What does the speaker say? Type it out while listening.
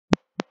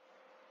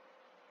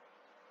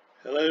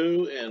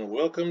Hello and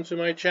welcome to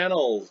my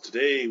channel.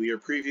 Today we are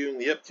previewing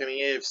the upcoming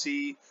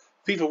AFC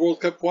FIFA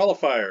World Cup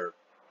qualifier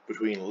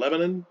between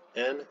Lebanon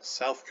and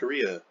South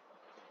Korea.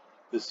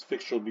 This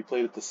fixture will be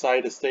played at the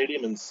Saida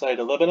Stadium in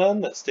Saida,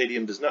 Lebanon. That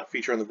stadium does not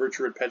feature on the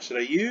Virtuared patch that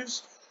I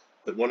use,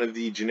 but one of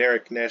the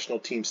generic national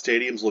team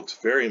stadiums looks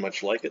very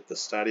much like it, the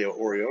Stadio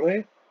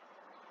Orione.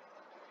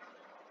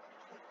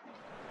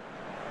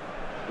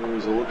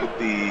 Here's a look at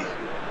the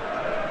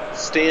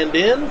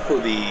stand-in for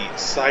the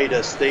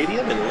Saida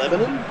Stadium in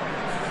Lebanon.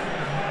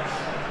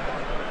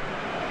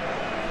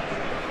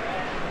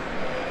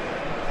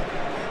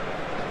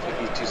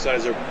 These two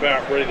sides are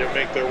about ready to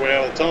make their way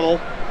out of the tunnel.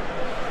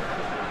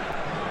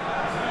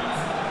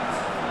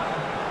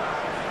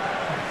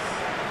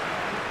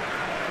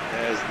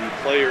 As the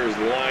players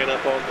line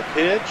up on the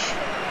pitch,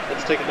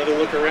 let's take another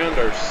look around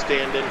our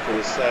stand-in for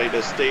the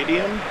Saida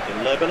Stadium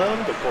in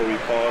Lebanon before we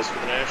pause for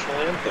the national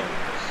anthem.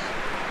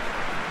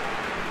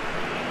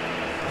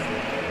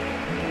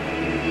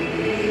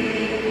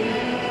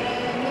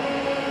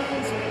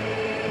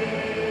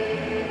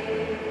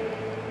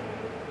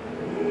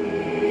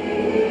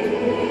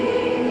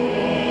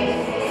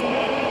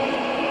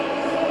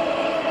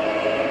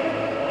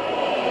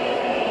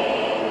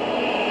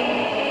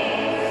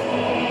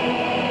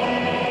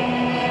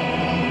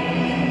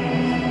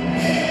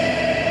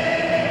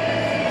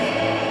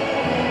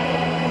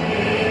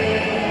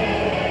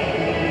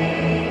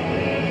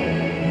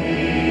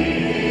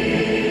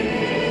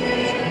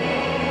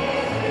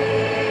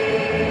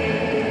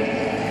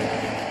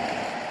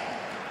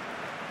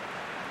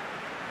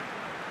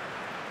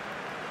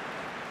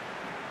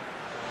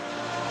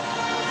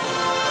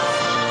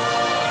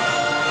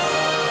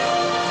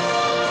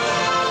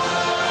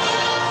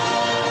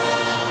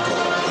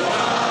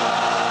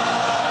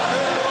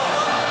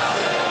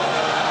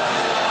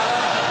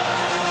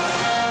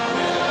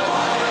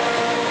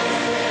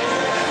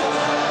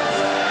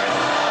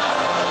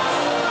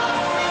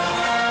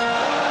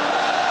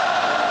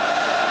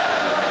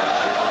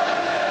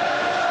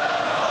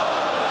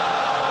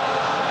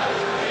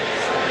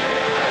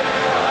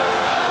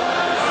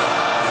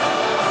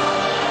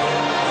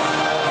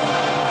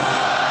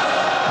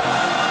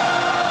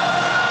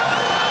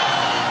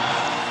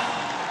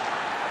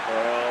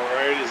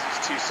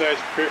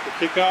 Sides prepare for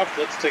kickoff.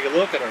 Let's take a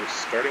look at our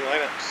starting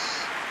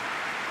lineups.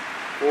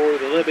 For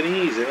the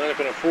Lebanese, they line up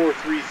in a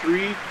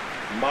 4-3-3.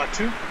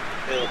 Matuk,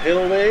 El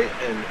Helwe,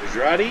 and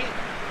Jradi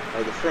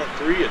are the front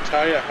three.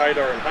 Ataya,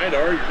 Haidar, and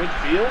Haidar, your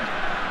midfield.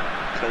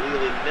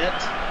 Khalil and Net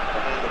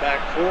behind the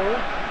back four.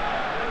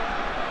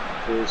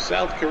 For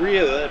South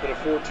Korea, they line up in a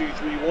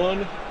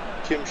 4-2-3-1.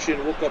 Kim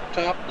Shin-wook up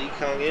top, Lee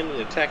Kang-in in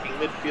the attacking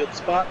midfield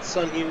spot.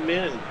 Sun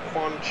Heung-min and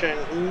Kwon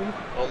Chang-hoon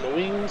on the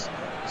wings.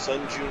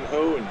 Sun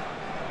Jun-ho and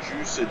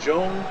Ju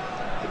Se-jong,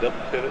 the double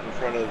pivot in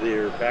front of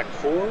their back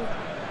four.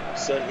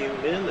 Sun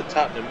Heung-min, the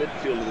Tottenham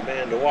midfielder, the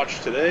man to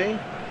watch today.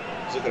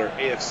 Let's look at our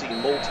AFC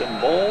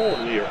Molten Ball,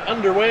 and we are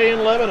underway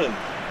in Lebanon.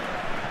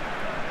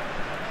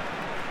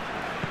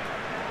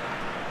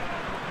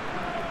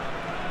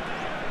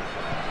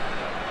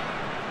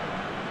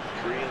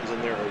 Koreans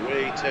in their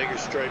away tiger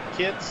stripe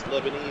kits,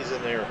 Lebanese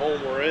in their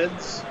home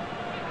reds.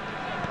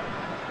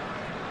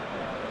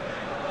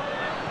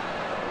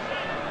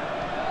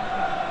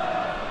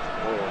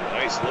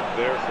 Nice look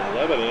there from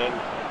Lebanon.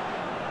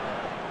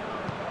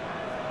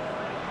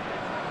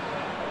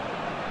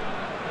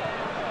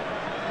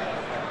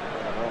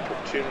 An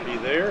opportunity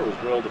there. Was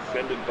well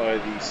defended by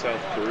the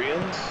South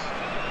Koreans.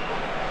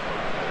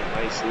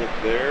 Nice look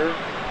there.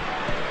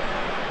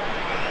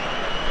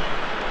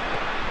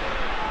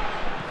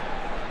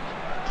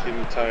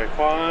 Kim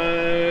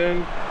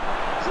Tae-hwan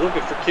is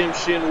looking for Kim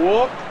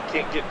Shin-wook.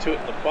 Can't get to it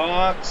in the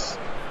box.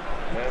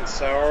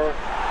 Mansour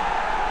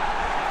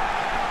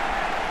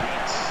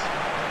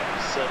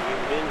Sun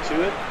Heung-min to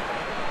it.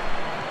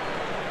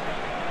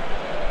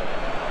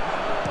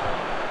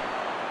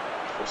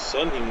 For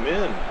Sun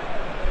Heung-min,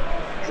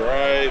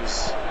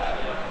 drives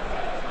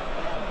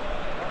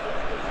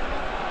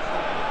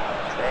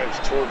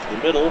towards the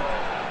middle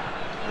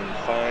and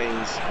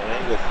finds an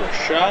angle for a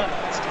shot.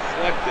 It's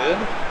deflected.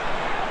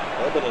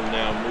 Lebanon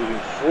now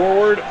moving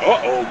forward.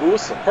 Uh-oh,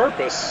 what's the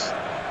purpose?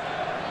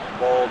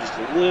 Ball just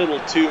a little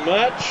too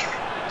much.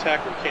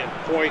 Attacker can't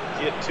quite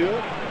get to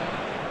it.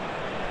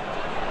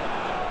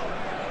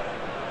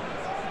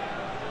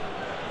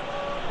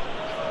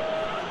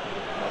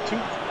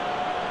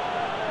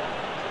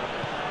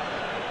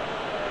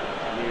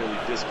 Nearly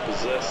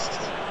dispossessed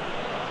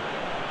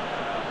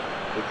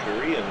the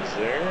Koreans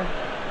there.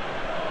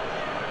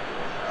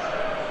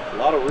 A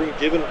lot of room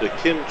given to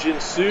Kim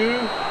Jin-soo.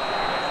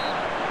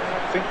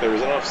 I think there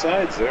was an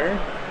offsides there.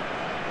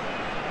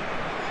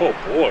 Oh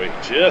boy,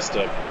 just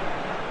a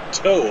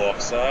toe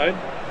offside.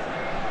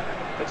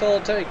 That's all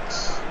it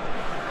takes.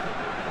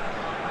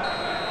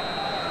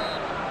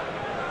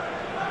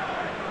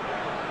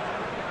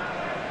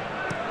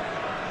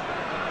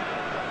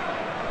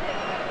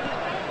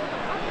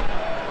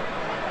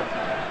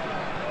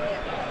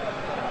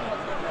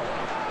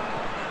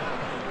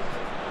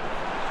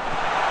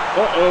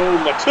 Uh-oh,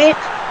 Matuk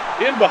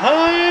In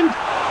behind.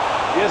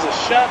 He has a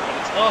shot, but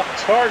it's off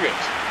target.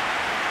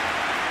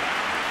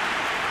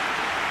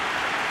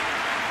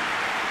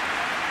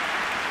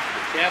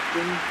 The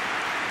captain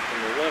from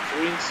the left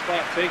wing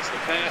spot takes the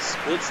pass,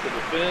 splits the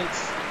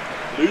defense,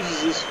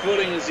 loses his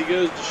footing as he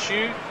goes to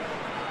shoot.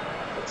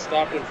 That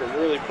stopped him from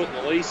really putting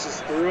the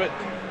laces through it,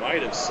 and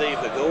might have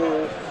saved the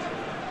goal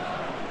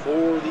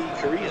for the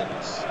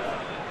Koreans.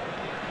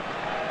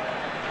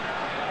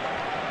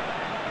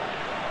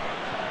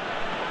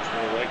 Much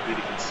more likely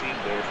to concede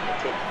there from a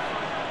took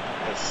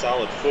a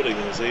solid footing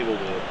and was able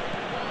to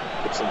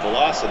put some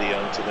velocity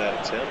onto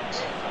that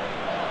attempt.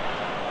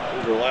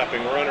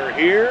 Overlapping runner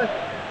here,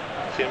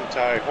 Kim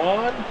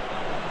Tai-hwan.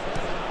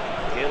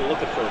 Again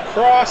looking for a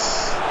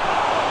cross.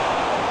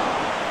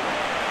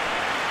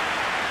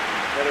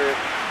 Header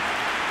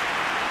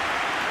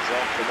is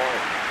off the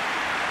mark.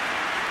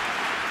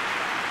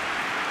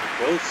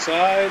 Both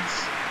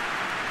sides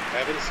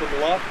having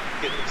some luck,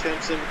 getting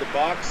attempts into the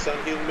box. Sun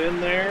Heung-min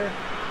there.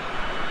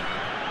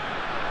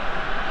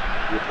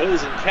 The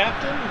opposing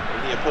captain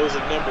and the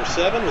opposing number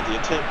 7 with the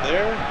attempt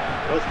there.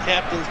 Both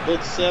captains, both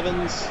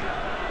 7s,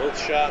 both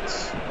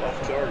shots off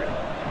target.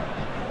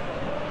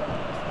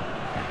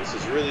 This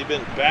has really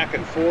been back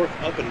and forth,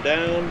 up and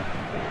down.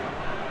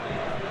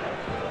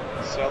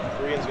 South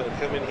Koreans going to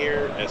come in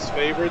here as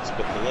favorites,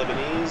 but the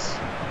Lebanese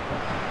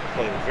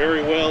playing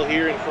very well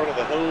here in front of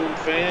the home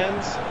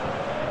fans.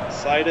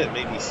 Saida,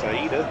 maybe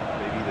Saida,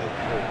 maybe the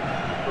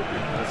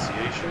appropriate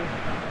pronunciation.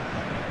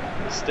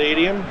 The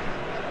stadium.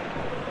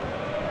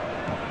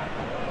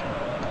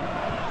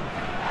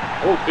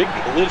 Oh, big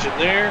collision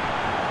there.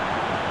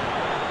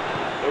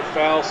 No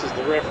foul, says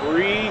the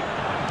referee.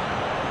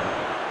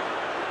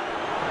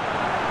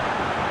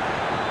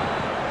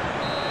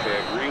 Okay,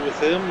 I agree with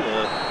him.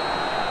 The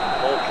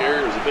ball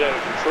carrier was a bit out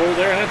of control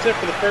there. And that's it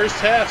for the first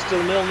half.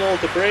 Still 0-0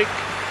 at the break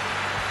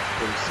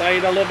from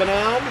Saida,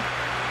 Lebanon.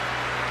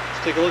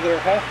 Let's take a look at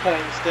our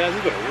halftime stats.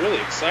 It's been a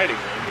really exciting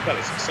one. About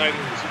as exciting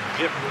as you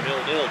can get for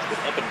 0-0. It's been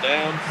up and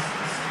down.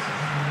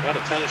 Not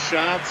a ton of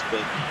shots,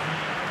 but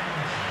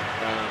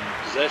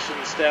possession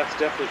stats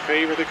definitely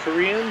favor the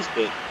Koreans,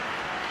 but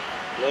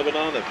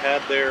Lebanon have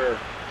had their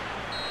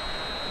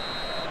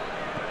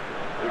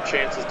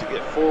chances to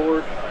get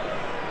forward.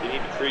 They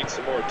need to create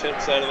some more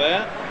attempts out of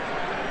that.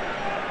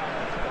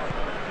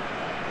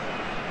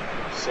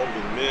 Sun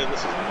Heung-min,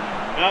 this is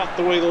not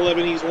the way the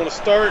Lebanese want to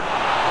start.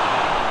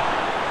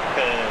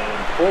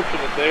 And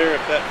fortunate there,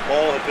 if that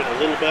ball had been a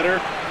little better,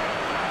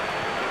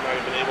 they might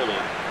have been able to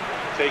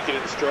take it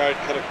in stride,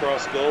 cut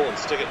across goal, and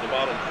stick it in the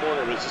bottom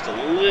corner, but it's just a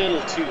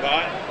little too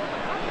high.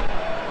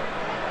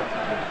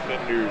 The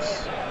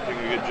defenders doing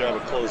a good job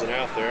of closing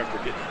out there after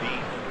getting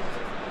beat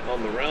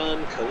on the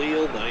run.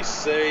 Khalil, nice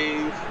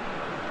save.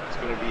 It's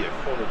going to be a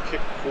corner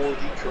kick for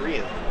the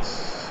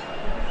Koreans.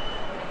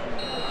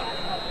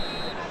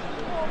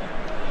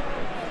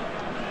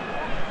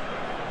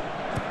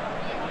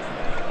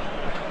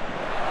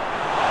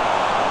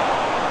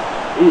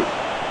 Ooh,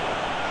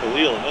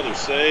 Khalil, another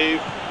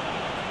save.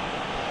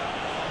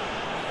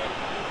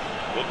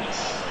 Goodness.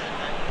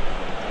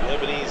 The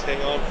Lebanese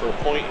hang on for a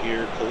point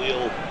here.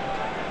 Khalil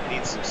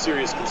needs some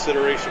serious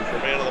consideration for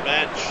man of the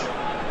match.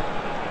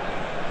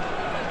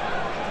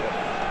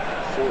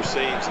 4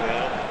 saves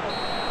now.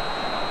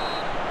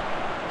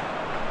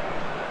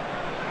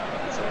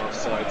 It's an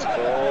offsides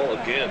call.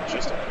 Again,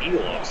 just a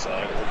heel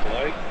offside, it looked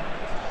like.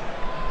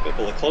 A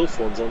couple of close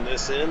ones on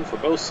this end for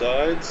both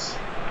sides.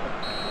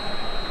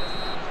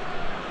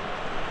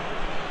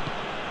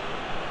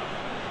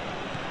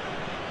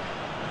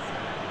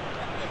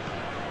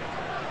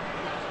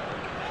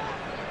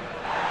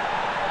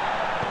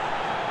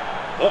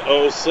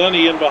 Uh-oh,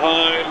 Sonny in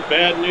behind.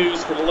 Bad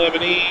news for the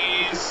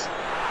Lebanese.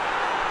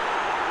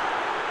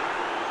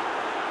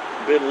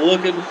 Been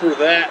looking for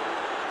that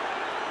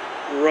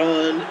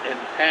run and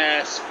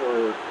pass for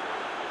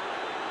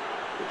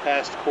the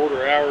past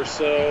quarter hour or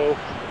so.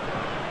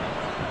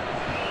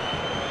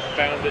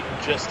 Found it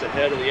just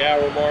ahead of the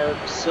hour mark.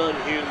 Sun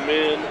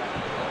Heung-min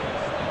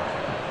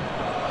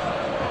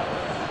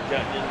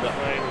gotten in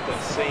behind with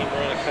that same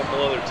run a couple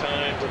other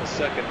times in the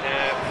second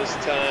half. This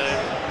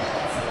time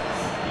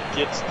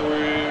gets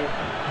through,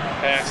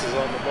 passes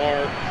on the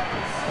mark,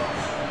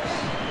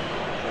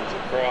 comes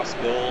across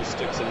goal,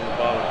 sticks it in the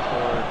bottom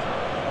corner.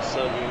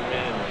 Sun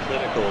Heung-min,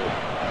 clinical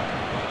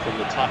from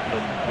the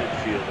Tottenham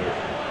midfielder.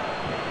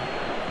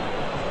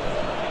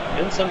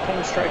 And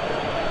sometimes striker,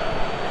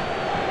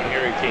 when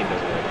Harry Kane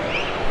does it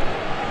right.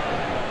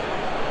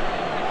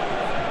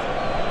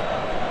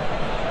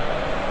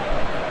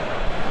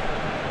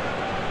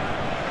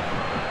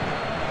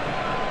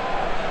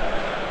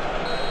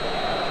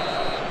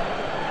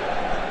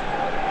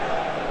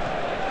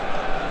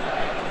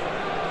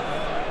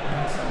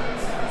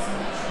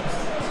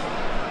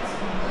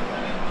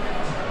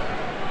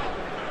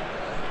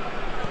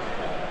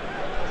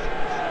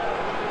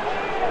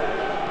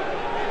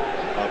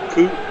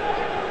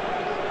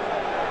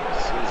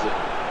 Sees it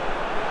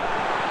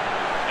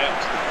out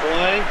to the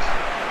flank,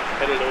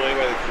 headed away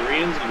by the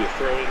Koreans. It'll be a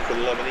throw in for the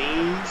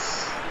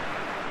Lebanese.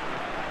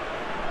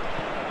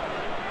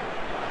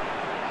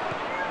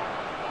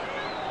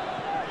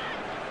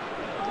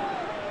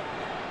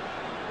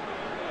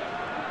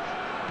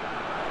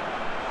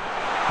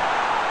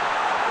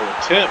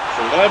 attempt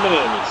for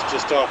Lebanon. It's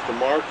just off the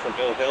mark from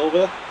El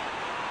Helva.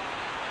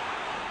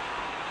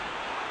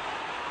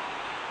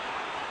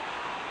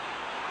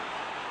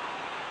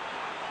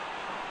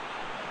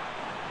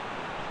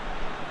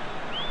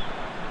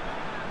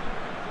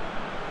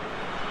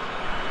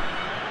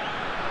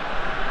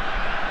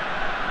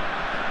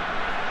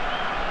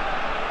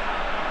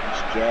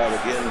 Nice job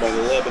again by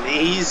the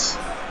Lebanese.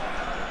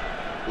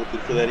 Looking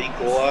for that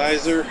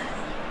equalizer.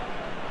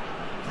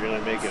 We're going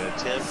to make an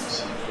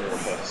attempt, or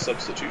a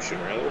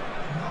substitution rather.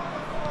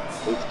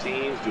 Both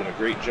teams doing a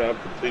great job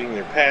completing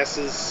their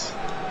passes.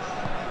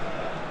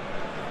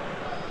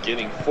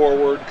 Getting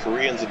forward.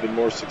 Koreans have been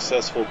more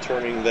successful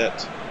turning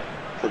that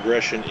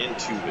progression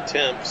into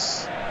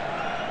attempts.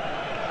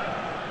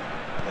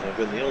 And have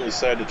been the only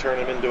side to turn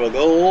them into a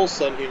goal.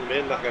 Sun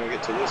Heung-min not going to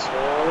get to this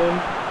one.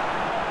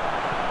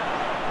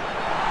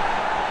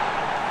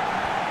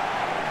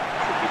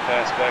 Tricky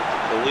pass back to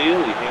Khalil.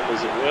 He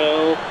handles it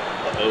well.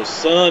 Uh-oh,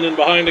 Sun in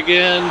behind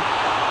again.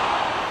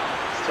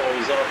 This time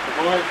he's off the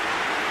mark.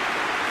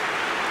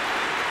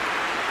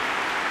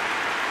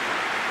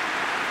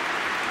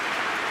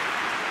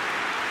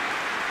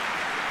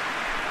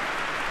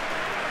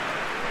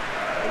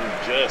 And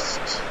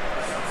just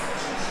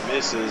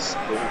misses.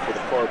 Going for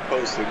the far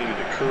post. They needed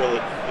to curl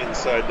it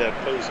inside that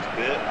post a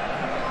bit.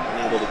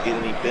 Unable to get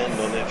any bend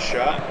on that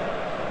shot.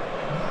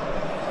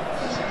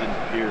 Just didn't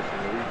appear from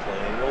the replay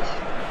angles.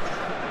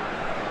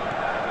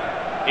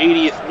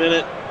 80th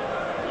minute,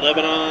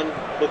 Lebanon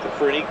looking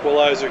for an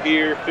equalizer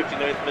here.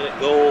 59th minute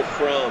goal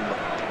from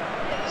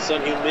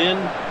Sun Heung-min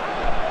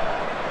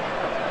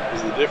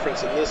is the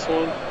difference in this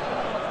one.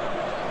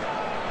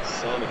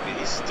 Sun,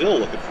 he's still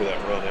looking for that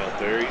run out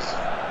there. He's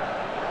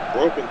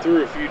broken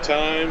through a few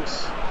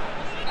times.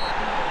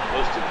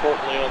 Most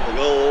importantly on the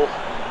goal.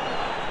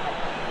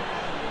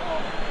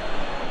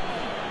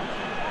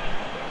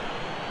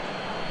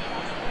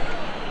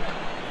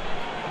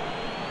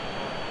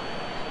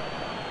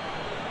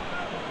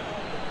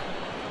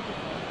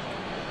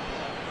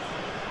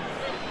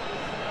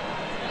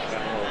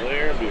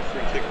 Be a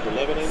free kick for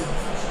Lebanon.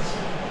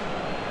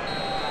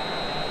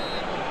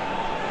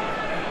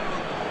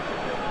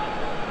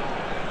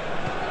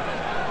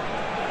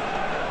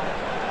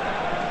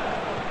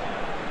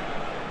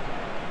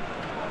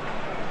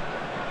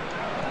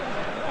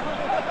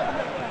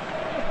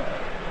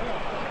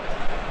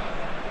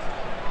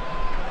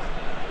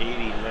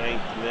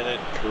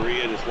 Minute,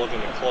 Korea just looking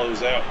to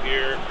close out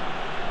here.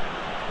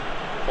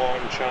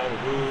 Kwon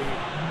Chang-hoon.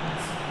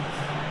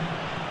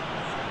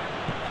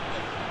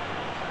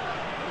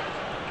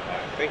 I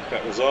think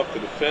that was off the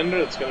defender.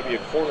 It's going to be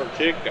a corner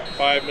kick. Got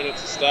 5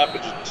 minutes of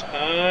stoppage of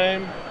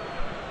time.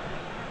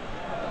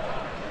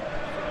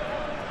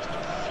 Just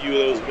a few of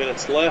those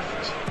minutes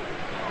left.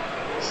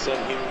 Sun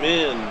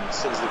Heung-min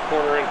sends the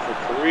corner in for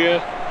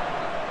Korea.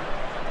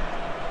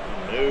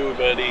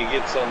 Nobody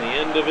gets on the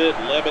end of it.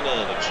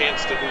 Lebanon, a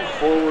chance to move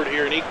forward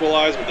here and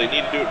equalize, but they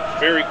need to do it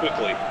very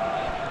quickly.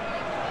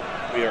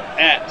 We are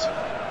at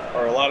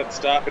our allotted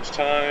stoppage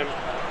time.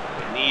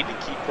 They need to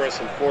keep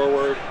pressing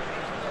forward.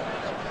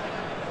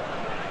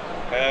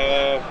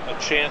 Have a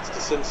chance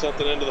to send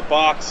something into the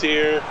box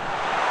here. They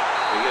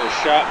get a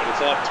shot, but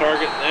it's off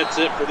target, and that's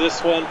it for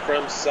this one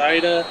from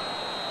Saida,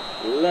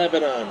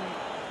 Lebanon.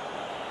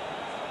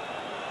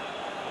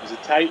 It was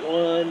a tight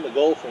one. The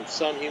goal from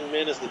Sun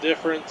Heung-min is the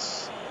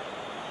difference.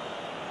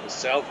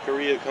 South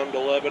Korea come to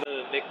Lebanon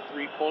and nick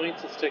 3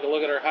 points. Let's take a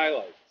look at our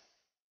highlights.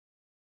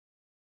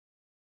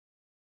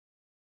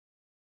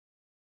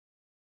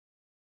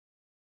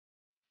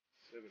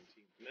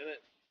 17th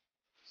minute.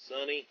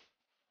 Sunny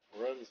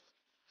runs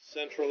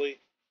centrally.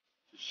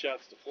 His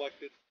shot's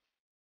deflected.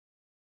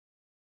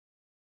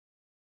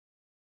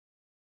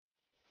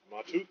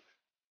 Matuk,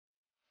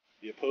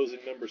 the opposing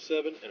number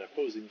 7 and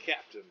opposing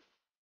captain.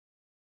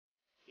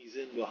 He's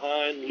in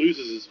behind,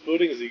 loses his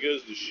footing as he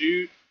goes to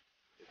shoot.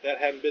 If that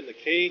hadn't been the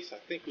case, I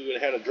think we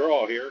would have had a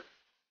draw here.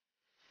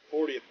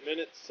 40th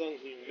minute, Sun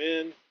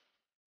Heung-min.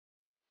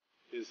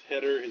 His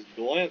header, his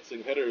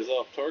glancing header is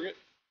off target.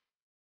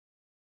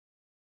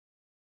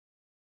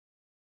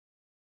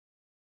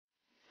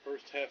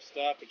 First half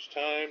stoppage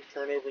time,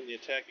 turnover in the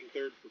attacking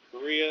third for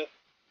Korea.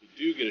 We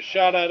do get a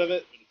shot out of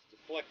it, but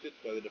it's deflected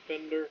by the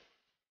defender.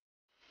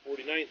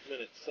 49th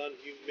minute, Sun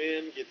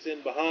Heung-min gets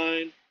in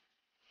behind.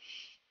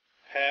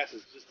 Pass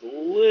is just a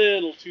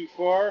little too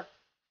far.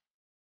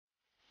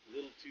 A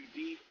little too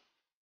deep.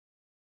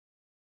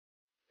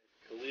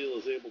 Khalil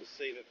is able to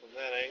save it from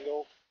that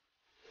angle.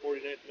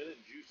 49th minute,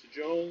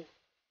 Ju Sejong.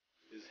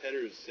 His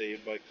header is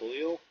saved by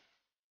Khalil.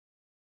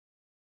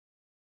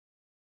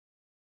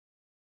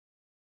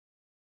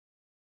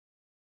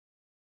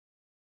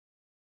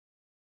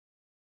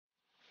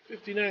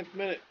 '59th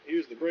minute,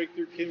 here's the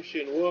breakthrough, Kim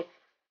Shin-wook.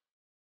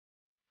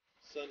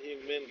 Sun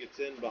Heung-min gets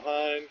in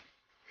behind,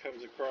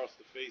 comes across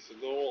the face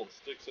of goal and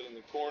sticks it in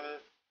the corner.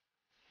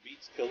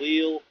 Beats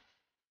Khalil.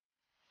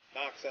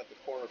 Knocks out the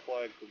corner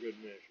flag for good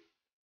measure.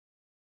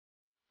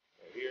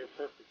 Right here,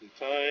 perfectly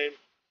timed.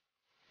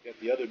 Got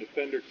the other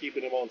defender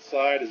keeping him on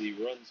side as he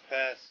runs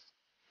past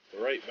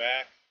the right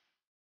back.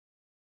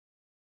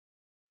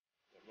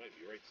 That might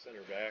be right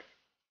center back.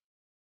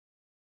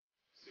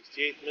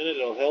 68th minute,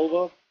 El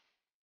Helva.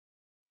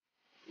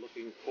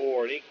 Looking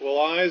for an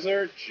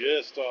equalizer,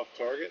 just off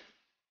target.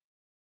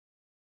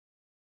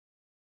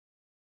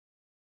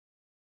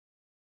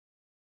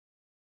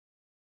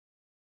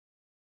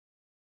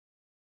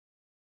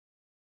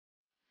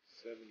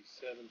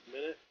 77th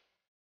minute.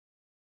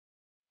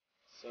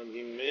 Sun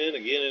Heung-min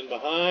again in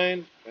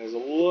behind. Has a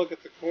look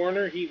at the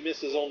corner. He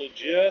misses only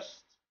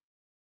just.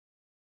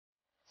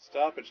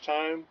 Stoppage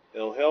time.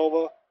 El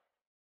Helva.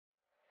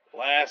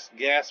 Last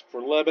gasp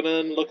for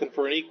Lebanon. Looking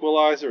for an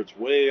equalizer. It's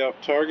way off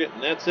target.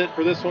 And that's it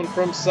for this one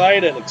from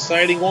site. An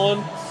exciting one.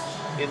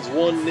 Ends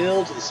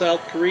 1-0 to the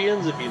South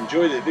Koreans. If you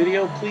enjoyed the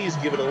video, please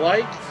give it a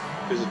like.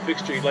 If there's a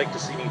fixture you'd like to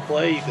see me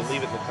play, you can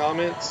leave it in the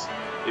comments.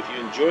 If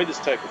you enjoyed this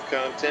type of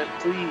content,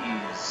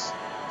 please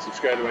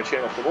subscribe to my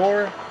channel for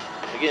more.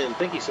 Again,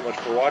 thank you so much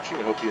for watching.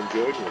 I hope you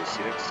enjoyed, and we'll see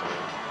you next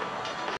time.